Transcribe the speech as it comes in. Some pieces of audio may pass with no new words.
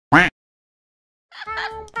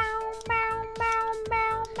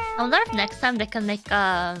I wonder if next time they can make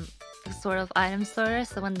a sort of item sorter,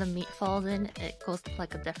 so when the meat falls in, it goes to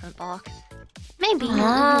like a different box. Maybe.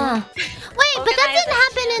 Ah. Wait, but that didn't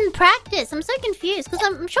happen in practice. I'm so confused because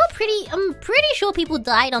I'm pretty sure people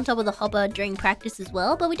died on top of the hopper during practice as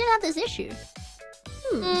well, but we didn't have this issue.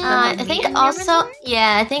 I think also,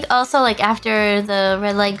 I think also like after the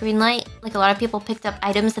red light, green light, like a lot of people picked up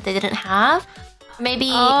items that they didn't have. Maybe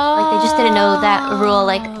like they just didn't know that rule.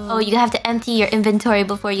 Like, oh, you have to empty your inventory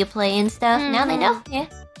before you play and stuff. Now they know. Yeah.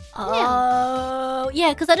 Oh, yeah,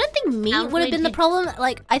 because I don't think meat would have been the problem.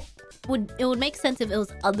 Like, it would make sense if it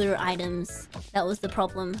was other items that was the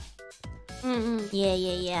problem.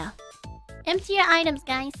 Yeah. Empty your items,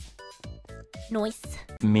 guys. Noise.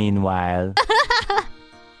 Meanwhile.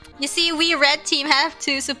 You see, we red team have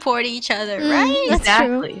to support each other, right? That's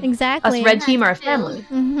Exactly. true. Exactly. Us red team are a family.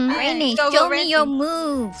 Reine, Show me your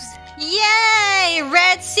moves! Yay!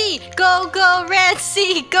 Red Sea! Go, go, Red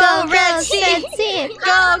Sea! Go, Red Sea!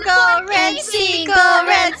 Go, go, Red Sea! Go,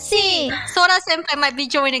 Red Sea! Sora Senpai might be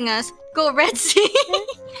joining us. Go, Red Sea!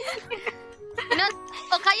 You know,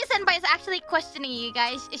 Okayu Senpai is actually questioning you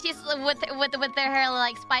guys. She's with their hair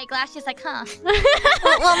like spyglass. She's like, huh?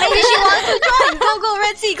 Well, maybe she wants to join. Go, go,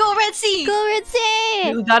 Red Sea! Go, Red Sea! Go Red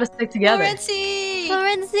Sea! We gotta stick Go, together. Red Sea! Go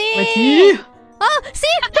Red Sea! Red Sea! Oh, see?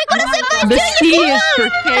 Pekora Senpai! The sea is for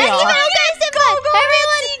chaos. Everyone!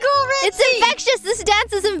 Go, Red It's Sea! infectious! This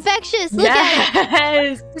dance is infectious! Look at it!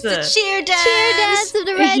 Yes! It's the cheer dance! Cheer dance of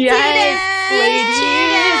the Red Sea!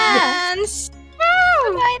 Dance!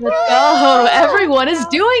 Let's go! Everyone is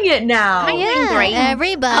doing it now! Great.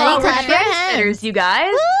 Everybody clap your hands! Handstanders, you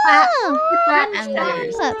guys!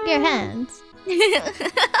 Handstanders. Clap your hands.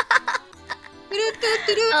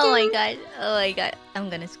 Oh my god! I'm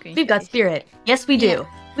gonna scream. We've got spirit. Yes, we do.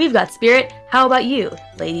 We've got spirit. How about you,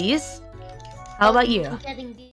 ladies? How about you?